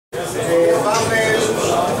Pavel,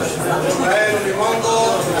 Pavel ממונגו,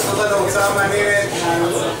 לעשות את ההוצאה המעניינת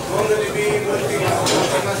MongoDB Multi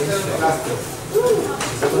Master.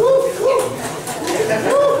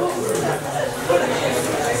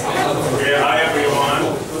 Okay, hi everyone.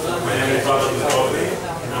 My name is Pavel Duchovny.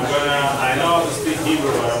 I know how to speak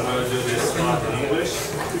Hebrew, but I'm going to do this not in English.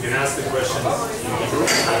 You can ask the questions in Hebrew,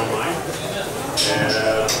 I don't mind.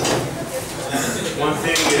 One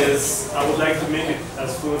thing is, I would like to make it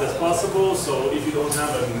as fluent as possible, so if you don't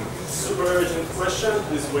have a super urgent question,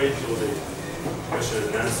 please wait till the question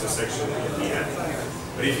and answer section at the end.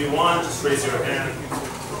 But if you want, just raise your hand.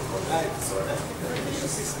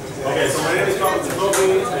 Okay, so my name is Pavel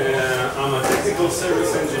Duchovny. I'm a technical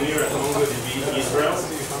service engineer at MongoDB Israel.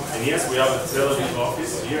 And yes, we have a Tel Aviv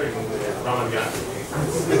office here in Ramat Gan.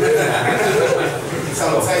 It's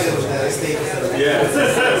outside of the state. Yeah.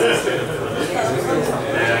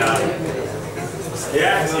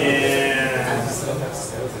 Yeah, and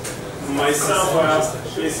myself,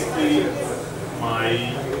 basically, my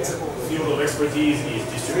field of expertise is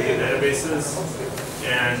distributed databases,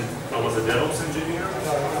 and I was a DevOps engineer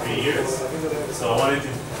for 3 years. So I wanted to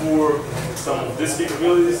pour some of these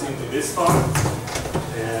capabilities into this talk,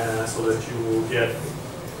 so that you will get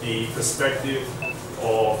the perspective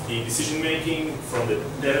of the decision making from the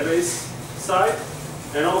database side.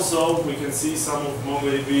 And also, we can see some of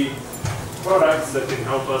MongoDB products that can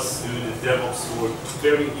help us do the DevOps work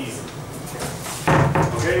very easy.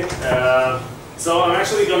 Okay, so I'm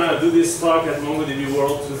actually going to do this talk at MongoDB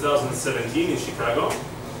World 2017 in Chicago.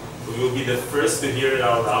 We will be the first to hear it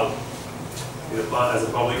out loud as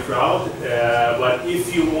a public crowd. But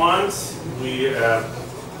if you want,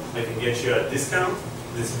 I can get you a discount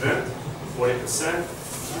this event, 40%.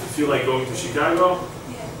 If you feel like going to Chicago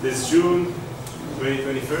this June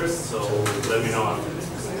 2021, so let me know after this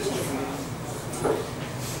presentation.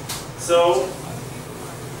 So,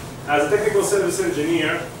 as a technical service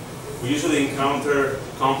engineer, we usually encounter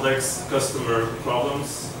complex customer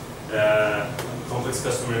problems, complex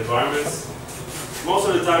customer environments. Most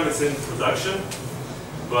of the time it's in production,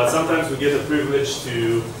 but sometimes we get the privilege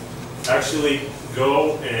to actually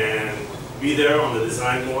go and be there on the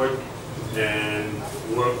design board and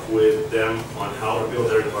work with them on how to build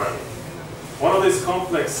their environment. One of these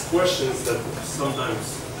complex questions that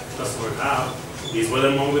sometimes customers have is whether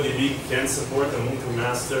MongoDB can support a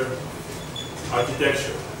multi-master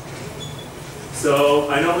architecture. So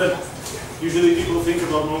I know that usually people think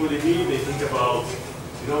about MongoDB, they think about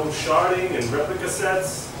sharding and replica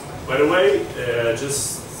sets. By the way,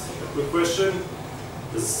 just a quick question: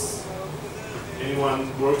 does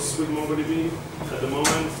anyone works with MongoDB at the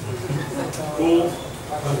moment? Cool.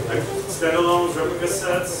 Like standalone replica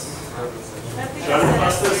sets. Sharding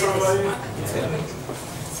cluster, somebody?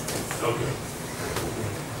 Okay.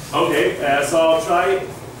 Okay. So I'll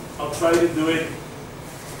try to do it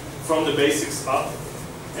from the basics up.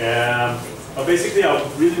 Basically, I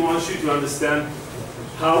really want you to understand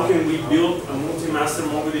how can we build a multi-master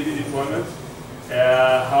MongoDB deployment.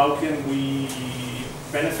 How can we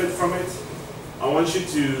benefit from it? I want you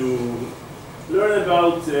to learn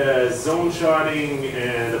about zone sharding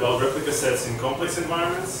and about replica sets in complex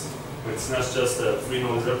environments. It's not just a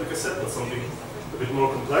 3-node replica set, but something a bit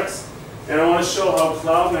more complex. And I want to show how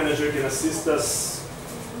Cloud Manager can assist us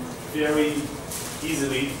very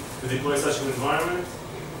easily to deploy such an environment.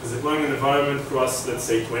 Because deploying an environment across, let's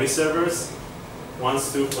say, 20 servers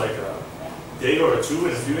once took like a day or two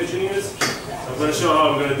and a few engineers. I'm going to show how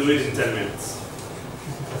I'm going to do it in 10 minutes.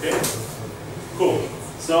 Okay? Cool.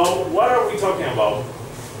 So what are we talking about?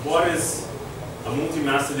 What is a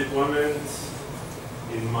multi-master deployment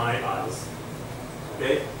in my eyes?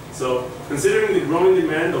 Okay? So considering the growing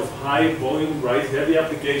demand of high volume, write-heavy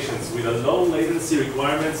applications with a low latency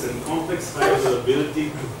requirements and complex high availability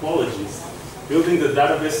topologies, building the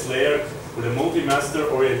database layer with a multi-master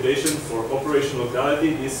orientation for operational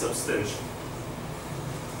locality is substantial.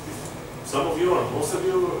 Some of you or most of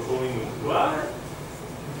you are going, what?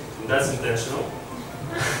 And that's intentional.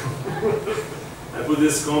 I put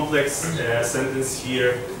this complex sentence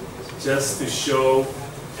here just to show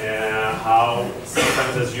how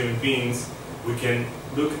sometimes as human beings we can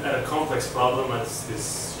look at a complex problem as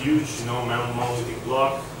this huge monolithic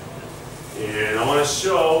block. And I want to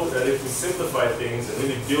show that if we simplify things and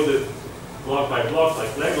really build it block by block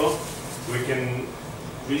like Lego, we can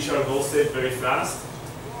reach our goal state very fast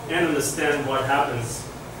and understand what happens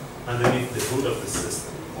underneath the hood of the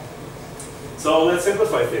system. So let's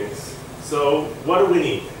simplify things. So what do we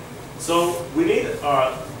need? So we need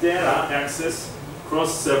our data access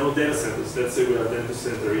across several data centers. Let's say we have a data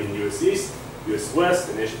center in US East, US West,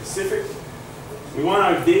 and Asia Pacific. We want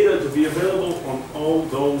our data to be available on all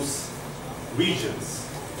those regions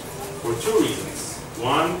for two reasons.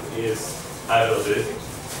 One is high availability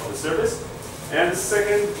of the service, and the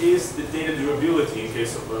second is the data durability in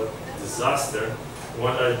case of a disaster. We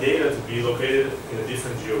want our data to be located in a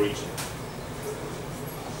different geo-region.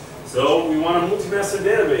 So we want a multi-master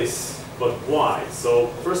database, but why? So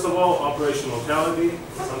first of all, operational locality,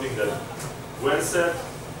 something that Gwen said.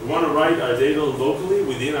 We want to write our data locally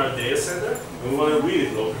within our data center, and we want to read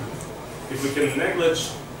it locally. If we can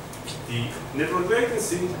neglect the network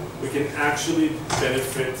latency, we can actually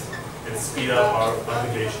benefit and speed up our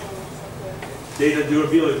application. Data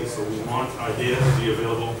durability, so we want our data to be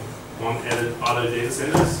available on other data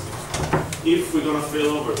centers if we're going to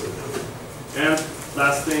fail over with them. And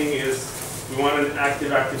last thing is we want an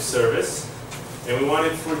active service, and we want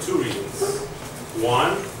it for two reasons.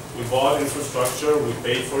 One, we bought infrastructure, we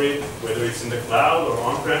paid for it, whether it's in the cloud or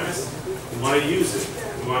on-premise, we want to use it.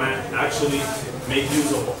 We want to actually make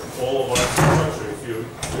use of all of our infrastructure.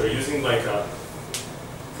 If you're using like a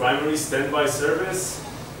primary standby service,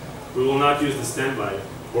 we will not use the standby,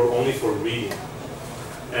 or only for reading.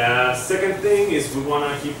 Second thing is we want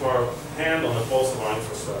to keep our hand on the pulse of our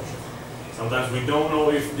infrastructure. Sometimes we don't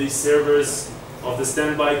know if the servers of the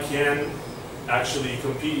standby can actually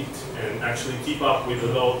compete and actually keep up with the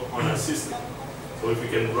load on our system. So if we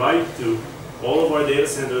can write to all of our data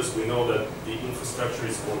centers, we know that the infrastructure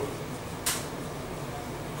is working.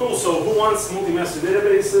 Cool, so who wants multi-master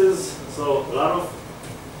databases? So a lot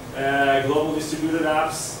of global distributed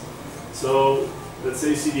apps. So let's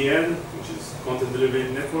say CDN, which is content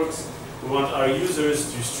delivery networks. We want our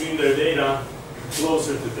users to stream their data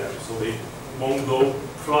closer to them, so they won't go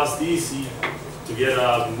cross DC to get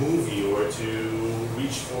a movie or to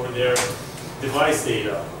reach for their device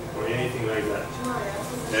data or anything like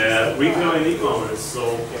that. Retail and e-commerce,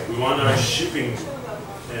 so we want our shipping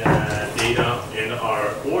data and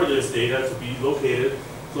our orders data to be located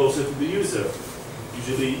closer to the user.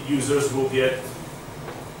 Usually users will get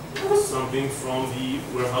something from the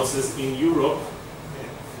warehouses in Europe,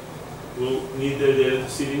 will need their data to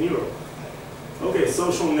sit in Europe. Okay,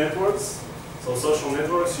 social networks. So social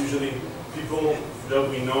networks, usually people that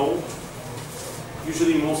we know,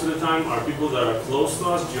 usually most of the time are people that are close to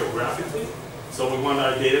us geographically. So we want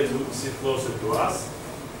our data to sit closer to us.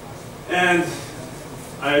 And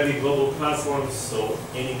IoT global platforms, so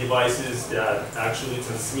any devices that actually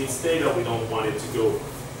transmits data, we don't want it to go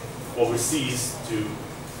overseas to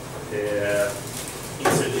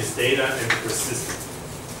insert this data and persist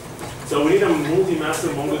it. So we need a multi-master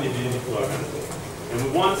MongoDB deployment, and we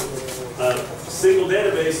want a single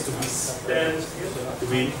database to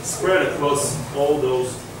be spread across all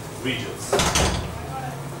those regions.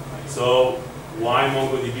 So why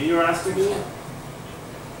MongoDB, you're asking me?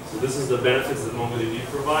 So this is the benefits that MongoDB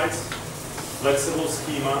provides. Flexible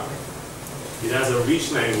schema. It has a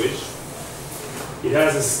rich language. It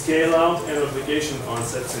has a scale out and application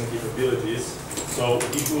concepts and capabilities. So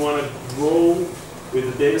if we want to grow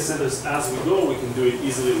with the data centers as we go, we can do it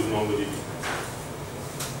easily with MongoDB.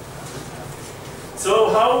 So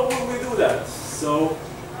how will we do that? So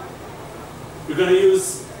we're going to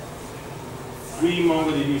use 3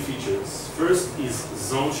 MongoDB features. First is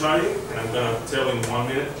zone sharding, and I'm going to tell in 1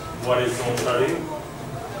 minute what is zone sharding.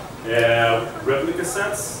 Replica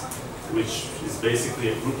sets, which is basically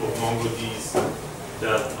a group of MongoDBs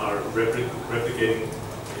that are replicating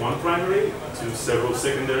one primary to several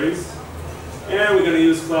secondaries. And we're going to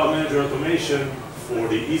use Cloud Manager automation for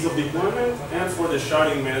the ease of deployment and for the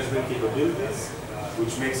sharding management capabilities,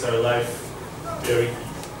 which makes our life very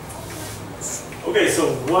easy. Okay,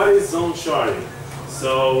 so what is zone sharding?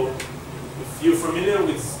 So if you're familiar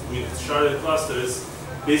with sharded clusters,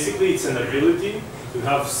 basically it's an ability to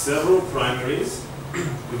have several primaries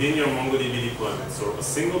within your MongoDB deployment. So a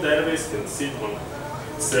single database can sit on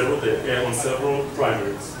several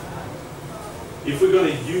primaries. If we're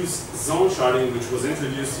going to use zone sharding, which was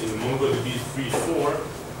introduced in MongoDB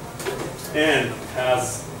 3.4 and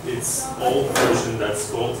has its old version that's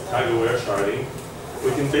called tag-aware sharding,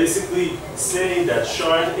 we can basically say that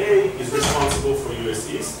shard A is responsible for US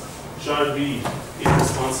East, shard B is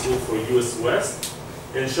responsible for US West,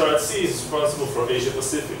 and shard C is responsible for Asia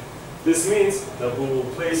Pacific. This means that we will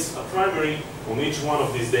place a primary on each one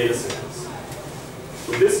of these data centers.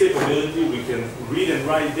 With this capability, we can read and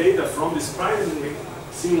write data from this primary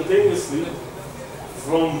simultaneously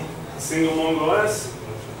from a single MongoOS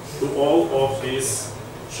to all of these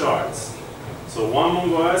shards. So one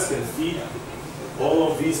MongoOS can feed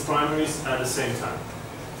all of these primaries at the same time.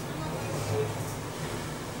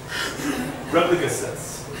 Replica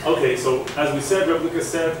sets. Okay, so as we said, replica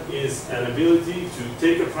set is an ability to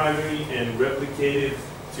take a primary and replicate it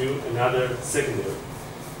to another secondary.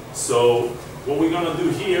 So what we're going to do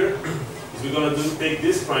here is we're going to take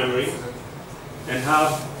this primary and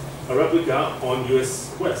have a replica on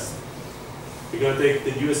US West. We're going to take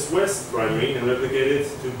the US West primary and replicate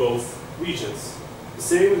it to both regions. The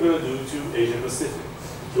same we're going to do to Asia Pacific.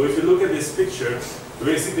 So if you look at this picture, we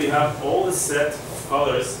basically have all the set of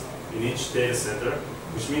colors in each data center,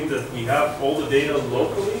 which means that we have all the data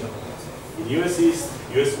locally in US East,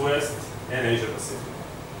 US West, and Asia Pacific.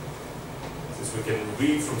 Since we can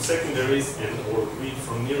read from secondaries and or read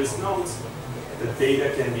from nearest nodes, the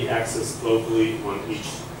data can be accessed locally on each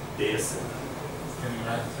data center. Can you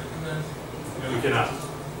write secondary? You cannot.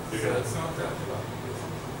 You So cannot. it's not active.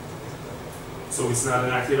 So it's not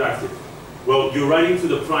an active. Well, you're writing to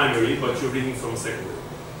the primary, but you're reading from a secondary.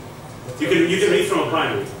 You can read from a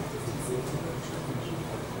primary.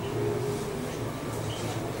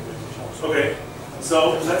 Okay,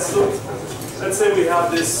 so let's look. Let's say we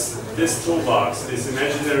have this toolbox, this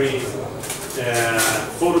imaginary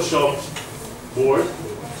Photoshop board,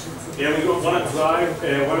 and we want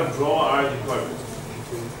to draw our deployment.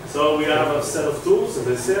 So we have a set of tools. As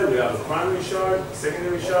I said, we have a primary shard,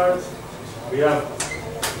 secondary shard. We have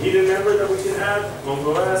hidden member that we can add,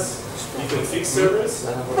 MongoDB, the config service,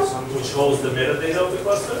 which holds the metadata of the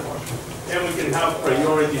cluster, and we can have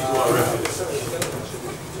priority to our replica set.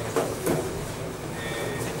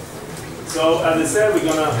 So as I said, we're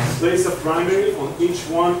going to place a primary on each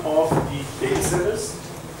one of the data centers.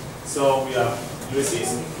 So we have US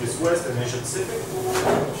East, US West, and Asia Pacific.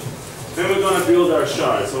 Then we're going to build our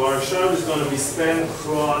shard. So our shard is going to be spanned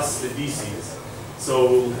across the DCs.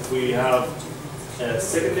 So we have a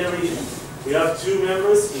secondary, we have two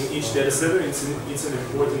members in each data center. It's an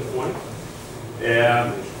important point.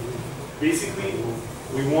 Basically,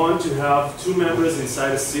 we want to have two members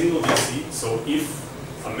inside a single DC. So if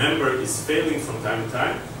a member is failing from time to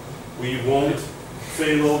time, we won't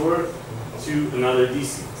fail over to another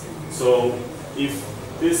DC. So if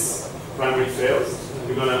this primary fails,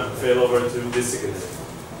 we're going to fail over to this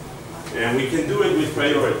secondary. And we can do it with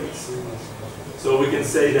priorities. So we can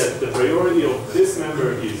say that the priority of this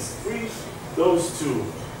member is 3. Those two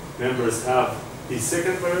members have the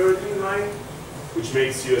second priority in line, which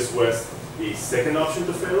makes US West the second option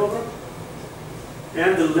to fail over.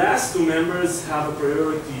 And the last two members have a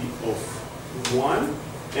priority of 1.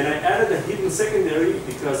 And I added a hidden secondary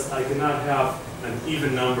because I cannot have an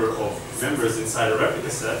even number of members inside a replica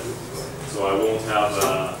set. So I won't have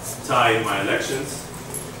a tie in my elections.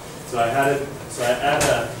 So I add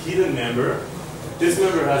a hidden member. This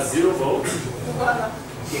member has 0 votes.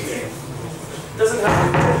 Okay. Doesn't have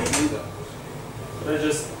to be hidden, but I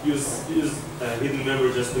just use a hidden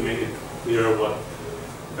member just to make it clear what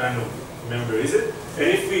kind of member is it. And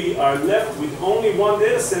if we are left with only one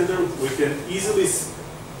data center, we can easily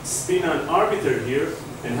spin an arbiter here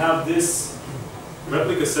and have this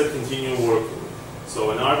replica set continue working.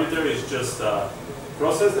 So an arbiter is just a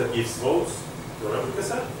process that gives votes to a replica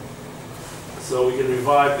set. So we can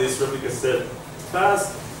revive this replica set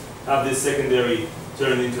fast, have this secondary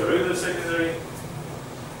turned into a regular secondary,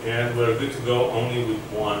 and we're good to go only with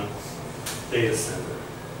one data center.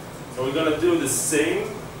 So we're going to do the same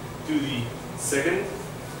to the second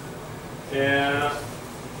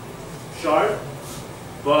shard,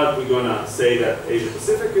 but we're going to say that Asia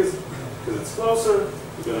Pacific is, because it's closer,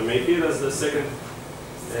 we're going to make it as the second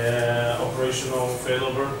operational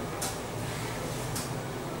failover.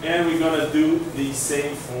 And we're going to do the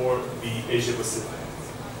same for the Asia Pacific.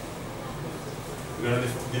 We're going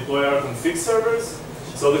to deploy our config servers.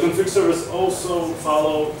 So the config servers also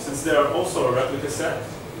follow, since they are also a replica set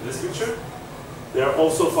in this picture, they are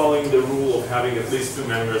also following the rule of having at least 2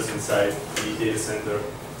 members inside the data center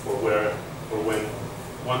for when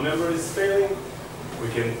one member is failing, we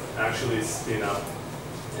can actually spin up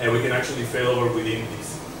and we can actually fail over within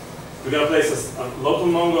these. We're going to place a local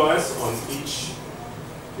MongoDB on each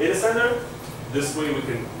data center. This way we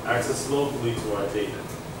can access locally to our data.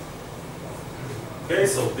 Okay,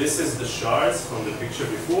 so this is the shards from the picture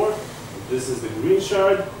before. This is the green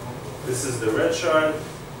shard, this is the red shard,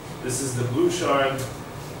 this is the blue shard,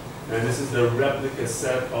 and this is the replica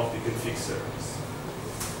set of the config servers.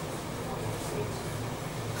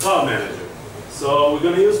 Cloud Manager. So we're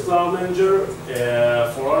going to use Cloud Manager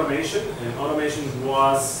for automation, and automation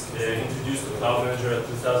was introduced to Cloud Manager in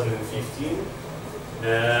 2015.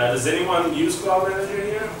 Does anyone use Cloud Manager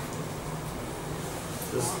here?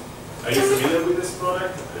 Are you familiar with this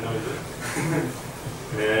product? I know you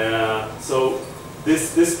do. So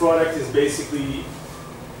this product is basically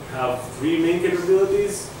have three main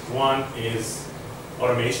capabilities. One is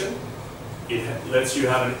automation. It lets you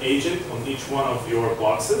have an agent on each one of your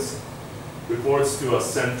boxes, reports to a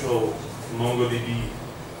central MongoDB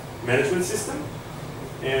management system,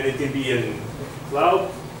 and it can be in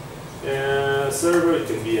cloud server, it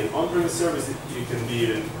can be an on-premise service, it can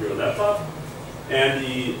be in your laptop. And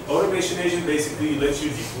the automation agent basically lets you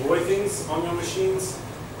deploy things on your machines,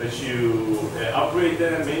 lets you upgrade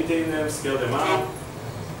them, maintain them, scale them out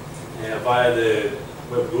via the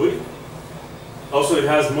web GUI. Also, it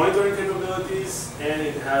has monitoring capabilities, and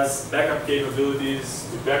it has backup capabilities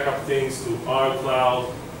to back up things to our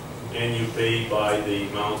cloud, and you pay by the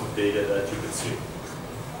amount of data that you consume.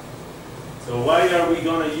 So why are we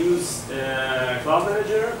going to use Cloud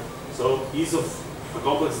Manager? So ease of a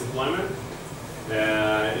complex deployment.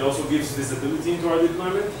 It also gives visibility into our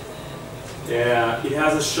deployment. It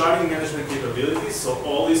has a sharding management capability, so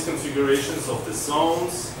all these configurations of the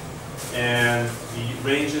zones and the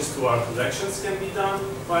ranges to our collections can be done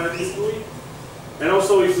via this GUI. And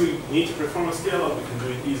also, if we need to perform a scale-up, we can do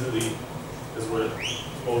it easily as we're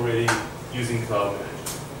already using Cloud Manager.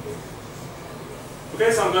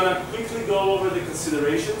 Okay, so I'm going to quickly go over the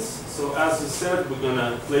considerations. So as I said, we're going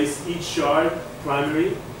to place each shard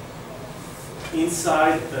primary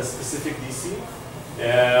inside a specific DC.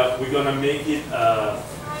 We're going to make it a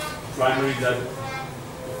primary that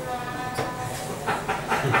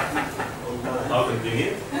how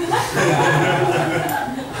convenient.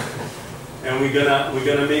 And we're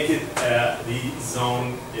gonna make it the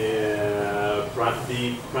zone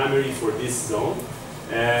the primary for this zone.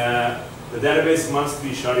 The database must be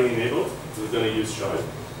sharding enabled. We're gonna use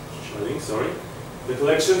sharding. Sorry. The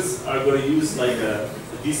collections are gonna use like a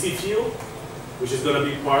DC field, which is gonna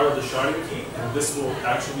be part of the sharding key, and this will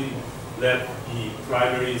actually let the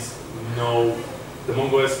primaries know, the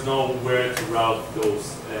MongoDB know where to route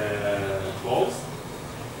those calls.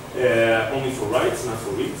 Only for writes, not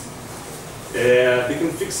for reads. The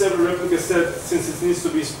config server replica set, since it needs to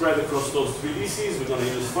be spread across those three DCs, we're going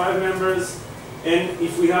to use 5 members. And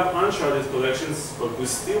if we have unsharded collections, but we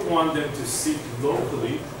still want them to sit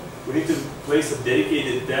locally, we need to place a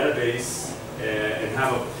dedicated database and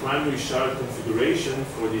have a primary shard configuration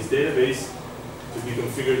for this database to be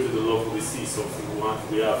configured to the local DC. So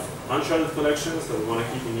if we have unsharded collections that we want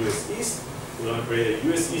to keep in US East, we're going to create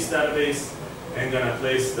a US East database and going to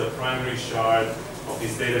place the primary shard of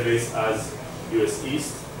this database as US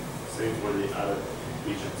East, same for the other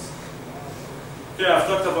regions. Okay, I've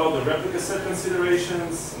talked about the replica set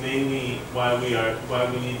considerations, mainly why we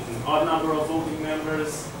need an odd number of voting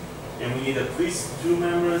members, and we need at least 2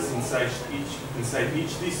 members inside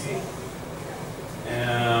each DC.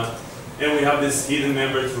 And we have this hidden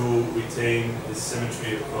member to retain the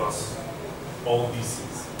symmetry across all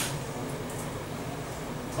DCs.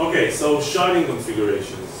 Okay, so sharding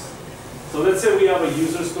configurations. So let's say we have a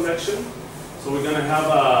users collection. So we're going to have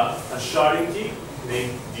a sharding key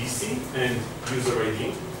named DC and user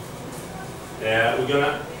ID. We're going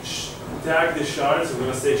to tag the shards. We're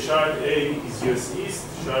going to say shard A is US East,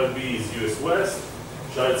 shard B is US West,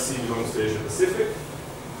 shard C belongs to Asia Pacific.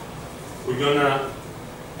 We're going to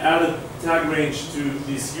add a tag range to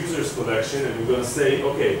this users collection, and we're going to say,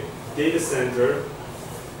 okay, data center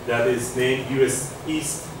that is named US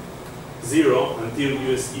East 0 until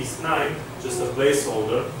US East 9, just a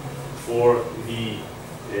placeholder for the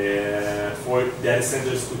for data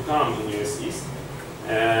centers to come in US East,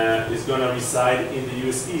 is going to reside in the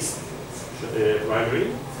US East primary.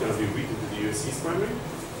 It's going to be written to the US East primary,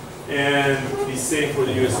 and the same for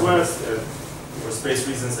the US West. For space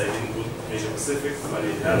reasons, I didn't put Asia Pacific, but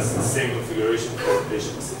it has the same configuration for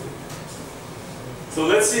Asia Pacific. So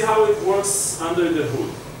let's see how it works under the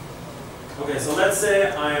hood. Okay, so let's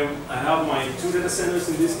say I have my 2 data centers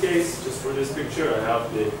in this case. Just for this picture, I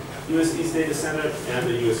have the US East data center and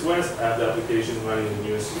the US West. I have the application running in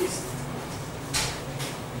US East.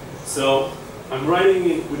 So I'm writing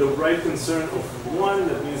it with a write concern of 1.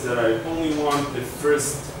 That means that I only want the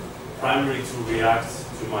first primary to react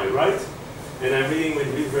to my write. And I'm reading with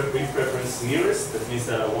read preference nearest. That means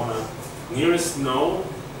that I want a nearest node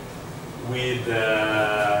with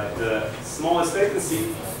the smallest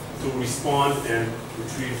latency to respond and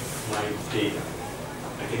retrieve my data.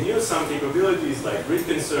 I can use some capabilities like read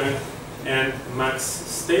concern and max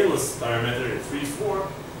staleness parameter in 3.4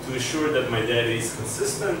 to ensure that my data is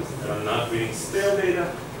consistent, that I'm not reading stale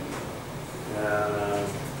data.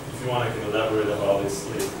 If you want, I can elaborate about this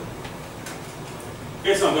later.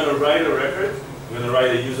 Okay, so I'm going to write a record. I'm going to write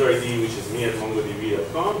a user ID, which is me at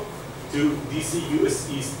mongodb.com, to DC US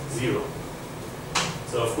East 0.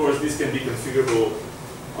 So of course, this can be configurable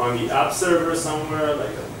on the app server somewhere, like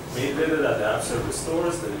a metadata that the app server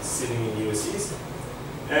stores that is sitting in US East.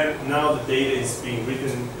 And now the data is being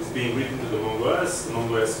written to the MongoOS. The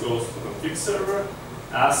MongoOS goes to the config server,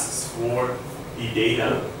 asks for the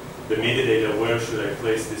data, the metadata, where should I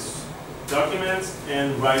place this document,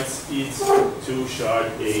 and writes it to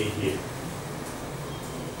shard A here.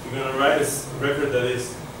 We're going to write a record that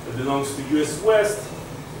belongs to US West.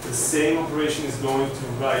 The same operation is going to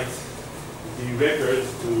write the record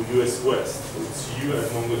to US West. So it's u at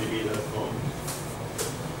mongodb.com.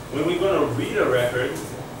 When we're going to read a record,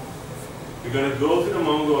 we're going to go to the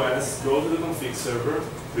MongoOS, go to the config server,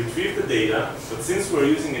 retrieve the data, but since we're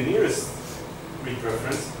using a nearest read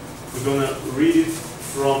preference, we're going to read it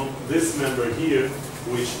from this member here,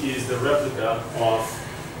 which is the replica of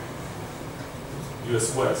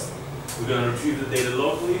US West. We're going to retrieve the data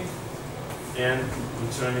locally and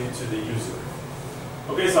return it to the user.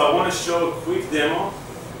 Okay, so I want to show a quick demo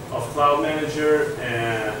of Cloud Manager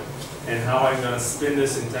and how I'm going to spin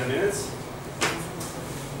this in 10 minutes.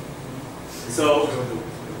 So the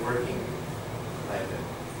working like that.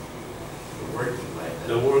 The working like that.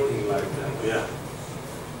 The working like that, yeah.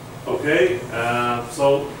 Okay,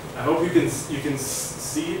 so I hope you can see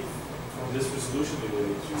it from this resolution. We will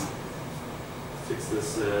need to fix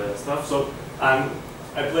this stuff. So I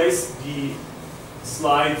placed the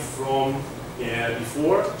slide from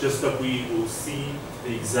before, just that we will see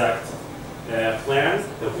the exact plan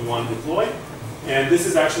that we want to deploy. And this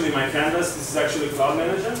is actually my canvas. This is actually Cloud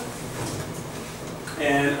Manager.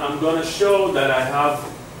 And I'm going to show that I have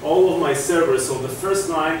all of my servers. So the first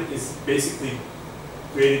line is basically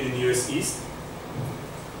created in US East.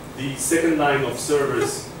 The second line of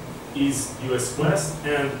servers is US West,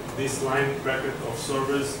 and this line bracket of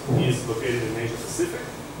servers is located in Asia Pacific.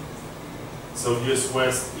 So US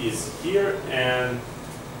West is here, and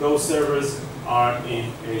those servers are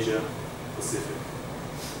in Asia Pacific.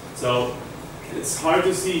 So it's hard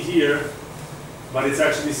to see here, but it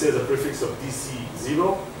actually says a prefix of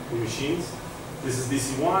DC0 in machines. This is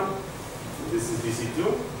DC1, this is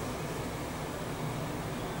DC2.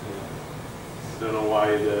 Don't know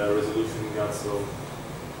why the resolution got so.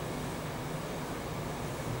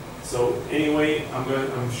 So anyway,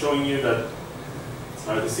 I'm showing you that it's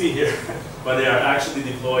hard to see here, but they are actually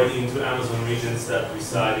deployed into Amazon regions that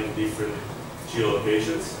reside in different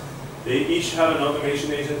geolocations. They each have an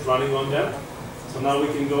automation agent running on them. So now we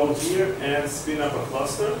can go here and spin up a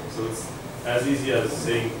cluster. So it's as easy as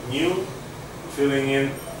saying new, filling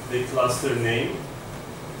in the cluster name,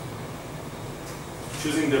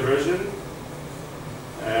 choosing the version.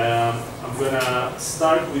 I'm going to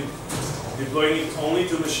start with deploying it only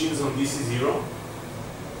to machines on DC0.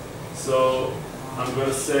 So I'm going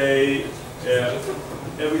to say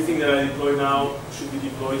everything that I deploy now should be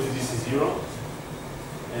deployed to DC0.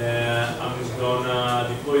 I'm going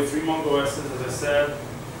to deploy 3 MongoOSs, as I said.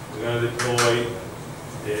 I'm going to deploy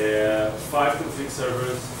 5 config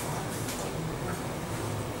servers.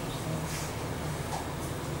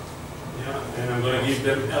 Yeah, and I'm going to give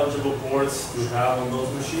them eligible ports to have on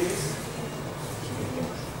those machines.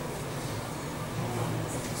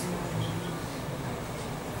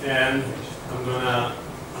 And I'm gonna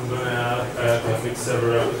have a config server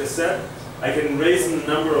replica set. I can raise the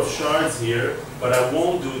number of shards here, but I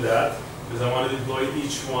won't do that because I want to deploy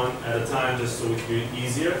each one at a time just so it be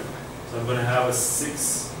easier. So I'm going to have a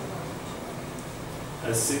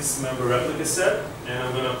 6-member replica set, and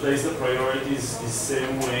I'm going to place the priorities the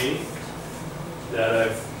same way that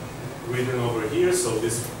I've written over here. So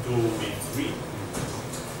this 2 will be 3,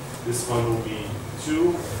 this one will be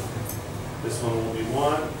 2, this one will be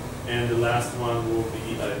 1, and the last one will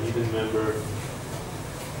be a hidden member.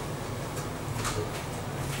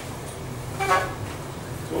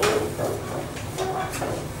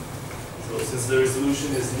 So since the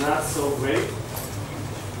resolution is not so great,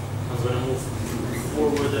 I'm going to move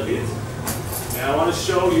forward a bit. And I want to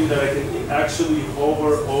show you that I can actually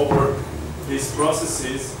hover over these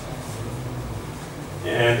processes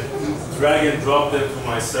and drag and drop them to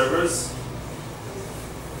my servers.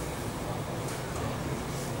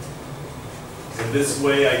 And this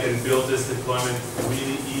way I can build this deployment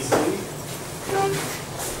really easily.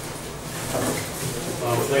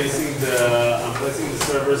 I'm placing the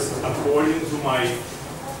servers according to my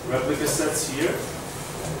replica sets here.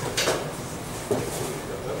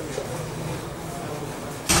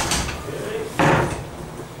 Okay.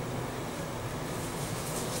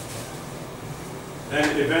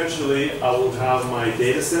 And eventually I will have my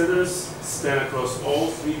data centers span across all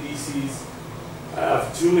 3 DCs. I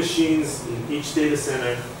have 2 machines in each data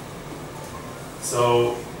center.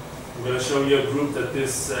 So I'm going to show you a group that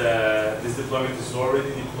this deployment is already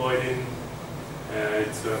deployed in.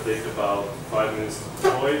 It's going to take about 5 minutes to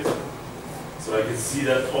deploy it. So I can see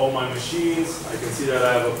that all my machines, I can see that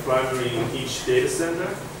I have a primary in each data center.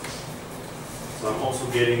 So I'm also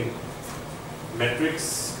getting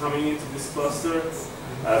metrics coming into this cluster.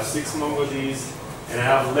 I have 6 MongoDBs, and I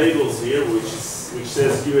have labels here, which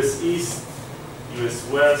says US East, US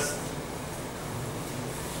West,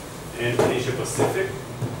 and Asia Pacific.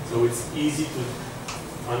 So it's easy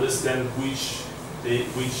to understand which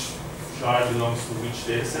shard belongs to which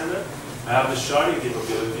data center. I have the sharding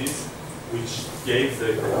capabilities, which gave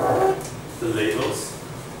the labels.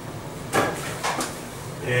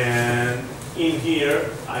 And in here,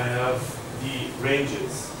 I have the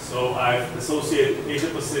ranges. So I've associated Asia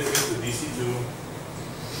Pacific to DC2,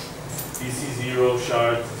 DC0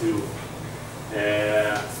 shard to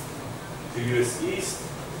US East.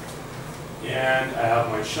 And I have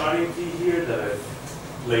my sharding key here that I've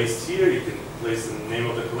placed here. You can place the name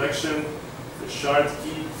of the collection, the shard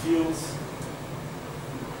key fields.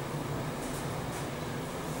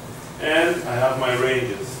 And I have my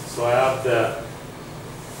ranges. So I have the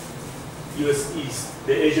US East,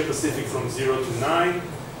 the Asia Pacific from 0 to 9,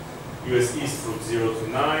 US East from 0 to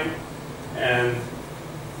 9, and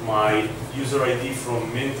my user ID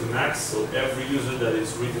from min to max. So every user that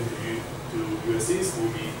is written to US East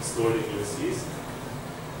will be stored in US East.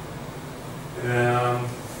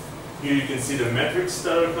 Here you can see the metrics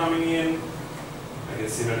that are coming in. I can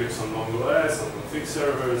see metrics on MongoOS, on config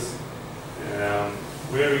servers,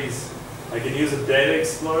 queries. I can use a data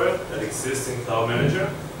explorer that exists in Cloud Manager,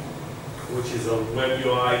 which is a web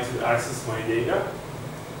UI to access my data.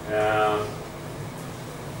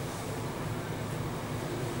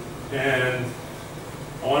 And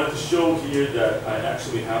I wanted to show here that I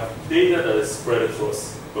actually have data that is spread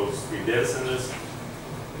across those 3 data centers.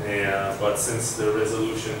 But since the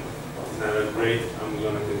resolution is not that great, I'm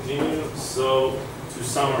going to continue. So to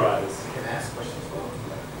summarize. Can I ask questions about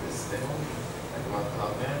this demo? Like about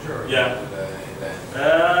Cloud Manager? Or yeah.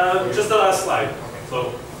 Just the last slide.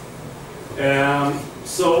 Okay.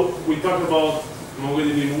 So we talked about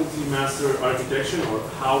MongoDB Multi Master architecture, or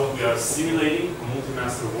how we are simulating a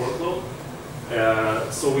multi-master workload.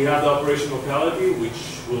 So we have the operation locality, which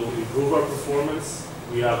will improve our performance.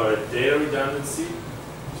 We have our data redundancy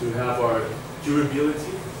to have our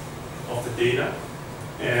durability of the data.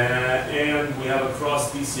 And we have a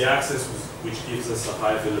cross-DC access, which gives us a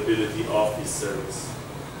high availability of this service.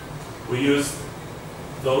 We used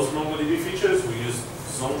those MongoDB features. We used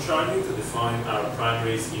zone sharding to define our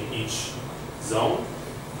primaries in each zone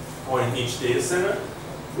or in each data center.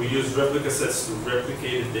 We use replica sets to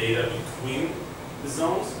replicate the data between the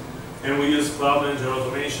zones. And we use Cloud Manager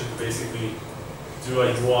automation to basically do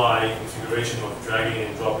a UI configuration of dragging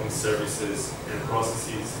and dropping services and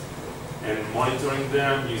processes and monitoring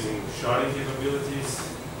them using sharding capabilities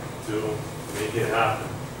to make it happen.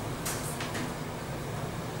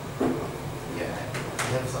 Yeah, I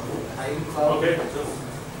have something. האם Cloud Okay,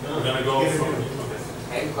 we're gonna go from.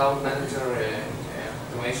 האם Cloud Manager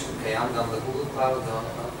automation קיים גם בגוגל Cloud או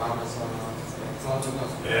באמזון?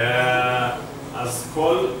 אז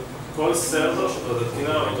כל סרבר שאתה תתקין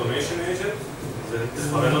עליו automation agent,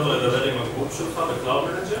 ותכוון אותו לדבר עם הגרופ שלך ב-Cloud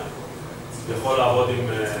Manager, יכול לעבוד עם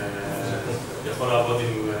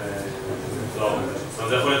Cloud Manager. זאת אומרת,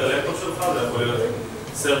 זה יכול להיות הלפטופ שלך, זה יכול להיות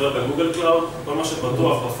סרבר בגוגל Cloud, כל מה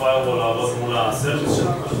שפתוח בפיירוול לעבוד מול הסרוויס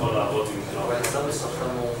שלנו, יכול לעבוד עם Cloud. אבל הסרוויס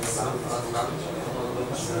שלנו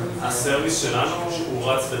הסרוויס שלנו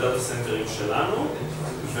הוא רץ בדאטה סנטרים שלנו,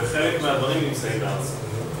 וחלק מהדברים נמצאים בארץ.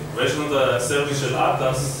 ויש לנו את הסרוויס של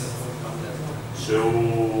אטלס,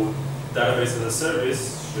 שהוא Database as a Service,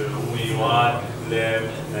 שהוא מיועד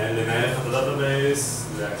לנהל לך את הדאטאבייס,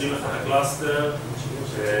 להקים לך את הקלאסטר,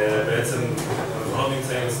 שבעצם אנחנו לא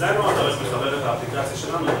נמצאים אצלנו, אתה רק מחבר את האפליקציה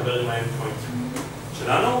שלנו, לדבר עם האנדפוינט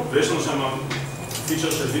שלנו, ויש לנו שם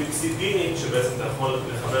פיצ'ר של VPC Pinning, שבעצם אתה יכול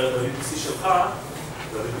לחבר את ה-VPC שלך,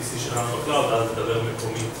 וה-VPC שלנו בקלאוד, ואז לדבר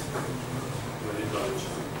מקומית עם הדיפלוימנט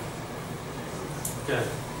שלך. כן.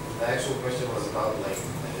 The actual question was about like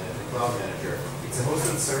the Cloud Manager. It's a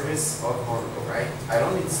hosted service of Mongo, right? I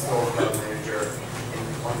don't install Cloud Manager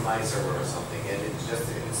on my server or something, and it just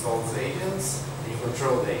installs agents, and you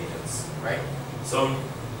control the agents, right? So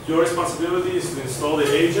your responsibility is to install the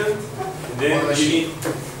agent, and then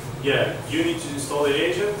you need to install the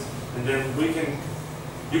agent, and then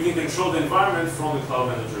you can control the environment from the Cloud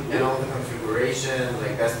Manager. And all the configuration,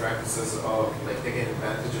 like best practices of like taking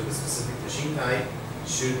advantage of a specific machine type,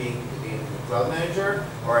 should be in Cloud Manager,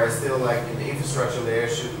 or I still like in the infrastructure layer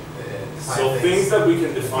should define so things that we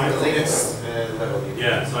can define on the Linux level.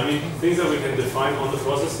 Yeah, so I mean things that we can define on the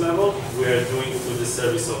process level, we are doing through the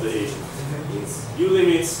service of the agent in limits, view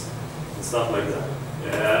limits, and stuff like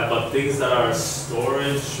that. But things that are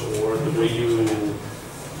storage or the way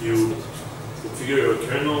you configure your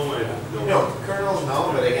kernel, and No, kernel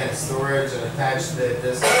no, but again, storage and attach the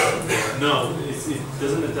disk. no, it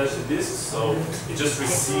doesn't attach the disk, so it just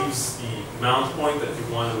receives the mount point that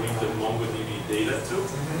you want to read the MongoDB data to,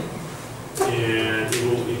 and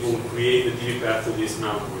it will create the DB path to this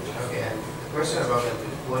mount point. Okay, and the question about the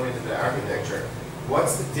deployment of the architecture.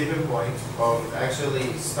 What's the tipping point of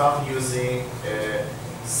actually stop using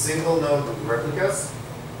single node replicas,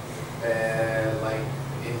 like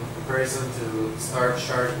in comparison to start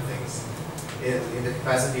sharding things in the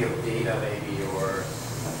capacity of data maybe, or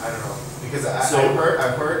I don't know, because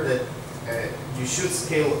I've heard that you should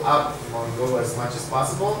scale up Mongo as much as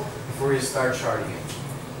possible before you start sharding it.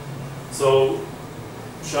 So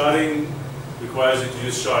sharding requires you to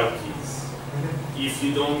use shard keys. If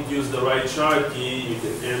you don't use the right shard key, you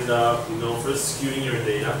can end up, first skewing your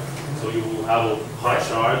data. So you will have a hot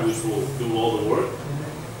shard which will do all the work.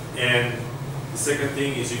 And the second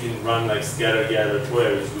thing is you can run like scatter gather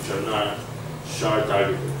queries which are not shard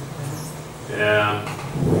targeted.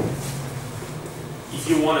 If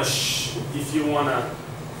you want to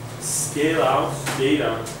scale out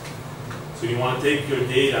data, so you want to take your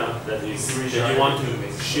data that you want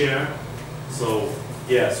to share. So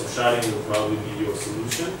sharding will probably be your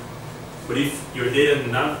solution. But if your data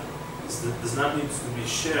does not need to be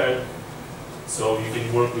shared, so you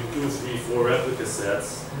can work with 2, 3, 4 replica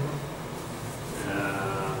sets.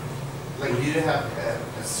 Like, do you have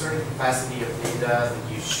a certain capacity of data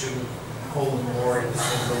that you shouldn't hold more in the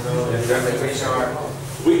single node?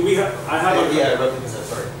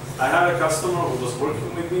 I had a customer who was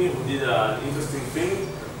working with me who did an interesting thing.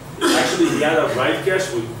 Actually, he had a write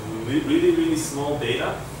cache with really small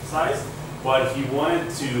data size, but he wanted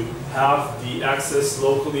to have the access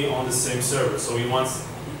locally on the same server. So he wants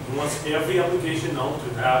every application node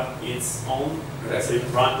to have its own, let's say,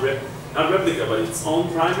 not replica, but its own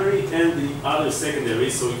primary and the other secondary,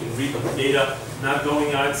 so we can read the data not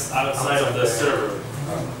going outside of the server.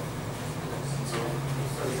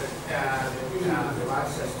 The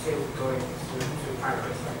lots are still going to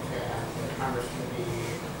primaries, like the primaries can be,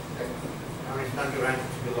 it's not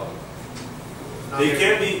guaranteed to be local. They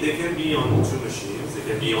can be on 2 machines. They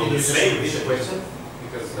can be on the same machine. Question?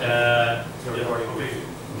 Because Okay.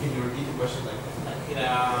 can you repeat the question?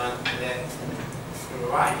 The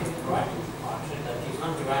writing option that is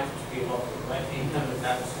not guaranteed to be local, right? In terms of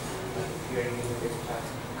that, you're using this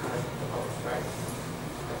kind of approach, right?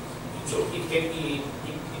 So it can be,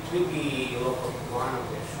 it will be local to one of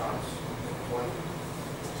the shards,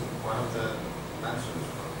 One of the masters.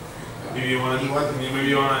 Maybe you want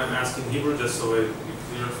to ask in Hebrew just so it be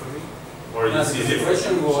clearer for me? Or you see the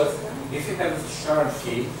question was, if you have a shard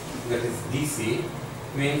key that is DC,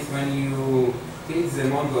 means when you hit the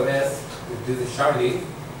Mongo S to do the sharding,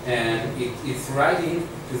 and it's writing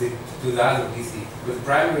to the other DC. The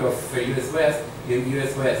primary of US West in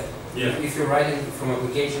US West. Yeah. If you're writing from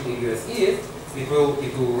application in US East, it will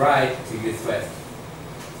write to US West.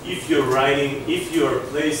 If you're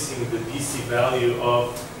placing the DC value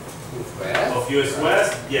of US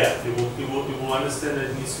West, yeah, it will understand that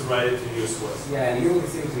it needs to write it to US West. Yeah, and you will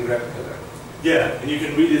receive it in replica. Yeah, and you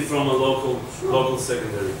can read it from a local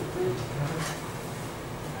secondary.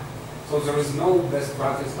 So there is no best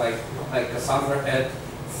practice like Cassandra had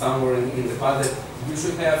somewhere in the past that you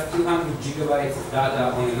should have 200 gigabytes of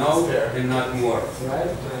data on a node and not more,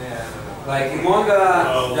 right? Like in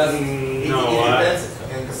Mongo doesn't. It depends.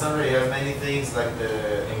 In Cassandra, you have many things like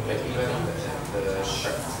the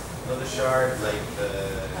shard, like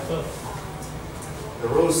the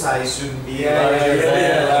row size shouldn't be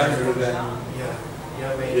larger than.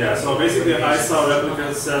 Yeah. So basically, I saw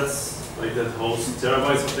replica sets like that host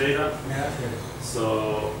terabytes of data.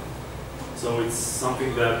 So it's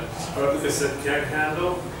something that a replica set can't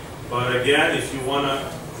handle. But again, if you want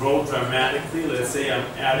to grow dramatically, let's say I'm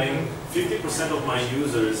adding 50% of my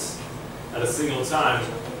users at a single time,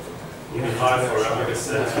 it would be hard for a replica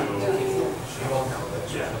set to.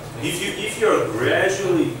 Yeah. If you're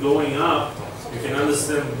gradually going up, you can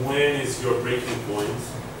understand when is your breaking point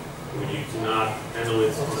when you cannot handle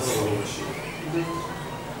it on a single machine.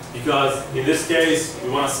 Because in this case, we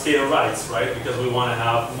want to scale writes, right? Because we want to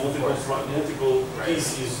have multiple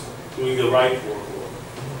PCs doing the write workload,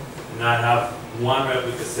 and not have one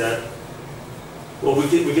replica set. Well, we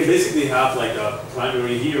can basically have like a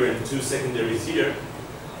primary here and 2 secondaries here,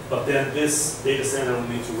 but then this data center will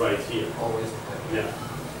need to write here. Always. Yeah.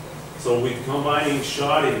 So with combining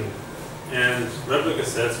sharding and replica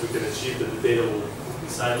sets, we can achieve that the data will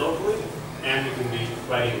reside locally, and we can be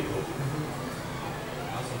writing it locally.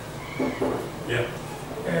 Yeah.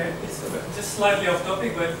 It's just slightly off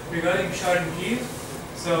topic, but regarding sharding keys,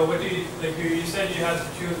 so what do you, like you said you had to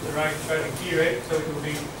choose the right sharding key, right? So it will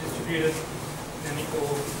be distributed in equal.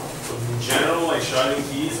 So in general, like sharding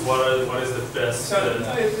keys, what is the best? So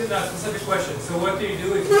it's not a specific question. So what do you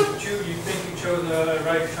do if you think you chose the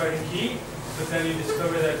right sharding key, but then you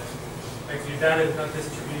discover that like your data is not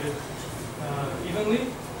distributed evenly?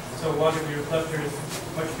 So one of your cluster is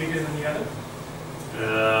much bigger than the other?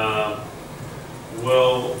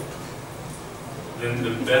 Well, then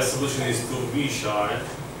the best solution is to reshard.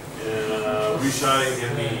 Resharding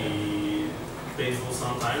can be painful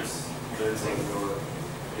sometimes, depends on your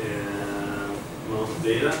amount of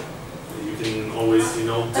data. You can always,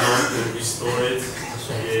 dump and restore it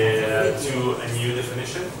to a new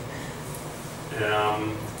definition.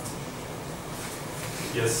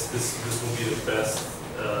 Yes, this will be the best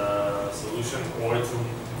solution, or to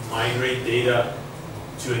migrate data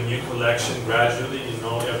to a new collection gradually.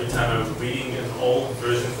 Every time I'm reading an old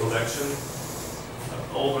version collection, an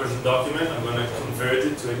old version document, I'm going to convert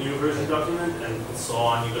it to a new version document, and so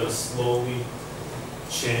on. You're going to slowly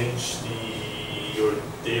change your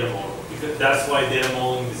data model, because that's why data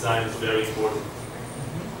modeling design is very important.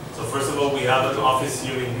 So first of all, we have an office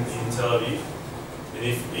here in Tel Aviv. And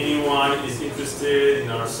if anyone is interested in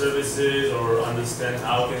our services or understand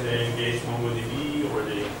how can they engage MongoDB, or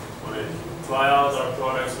they want to try out our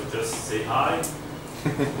products, or just say hi,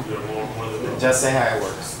 you're more than welcome. Just say hi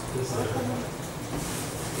works.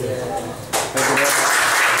 Yeah. Thank you very much.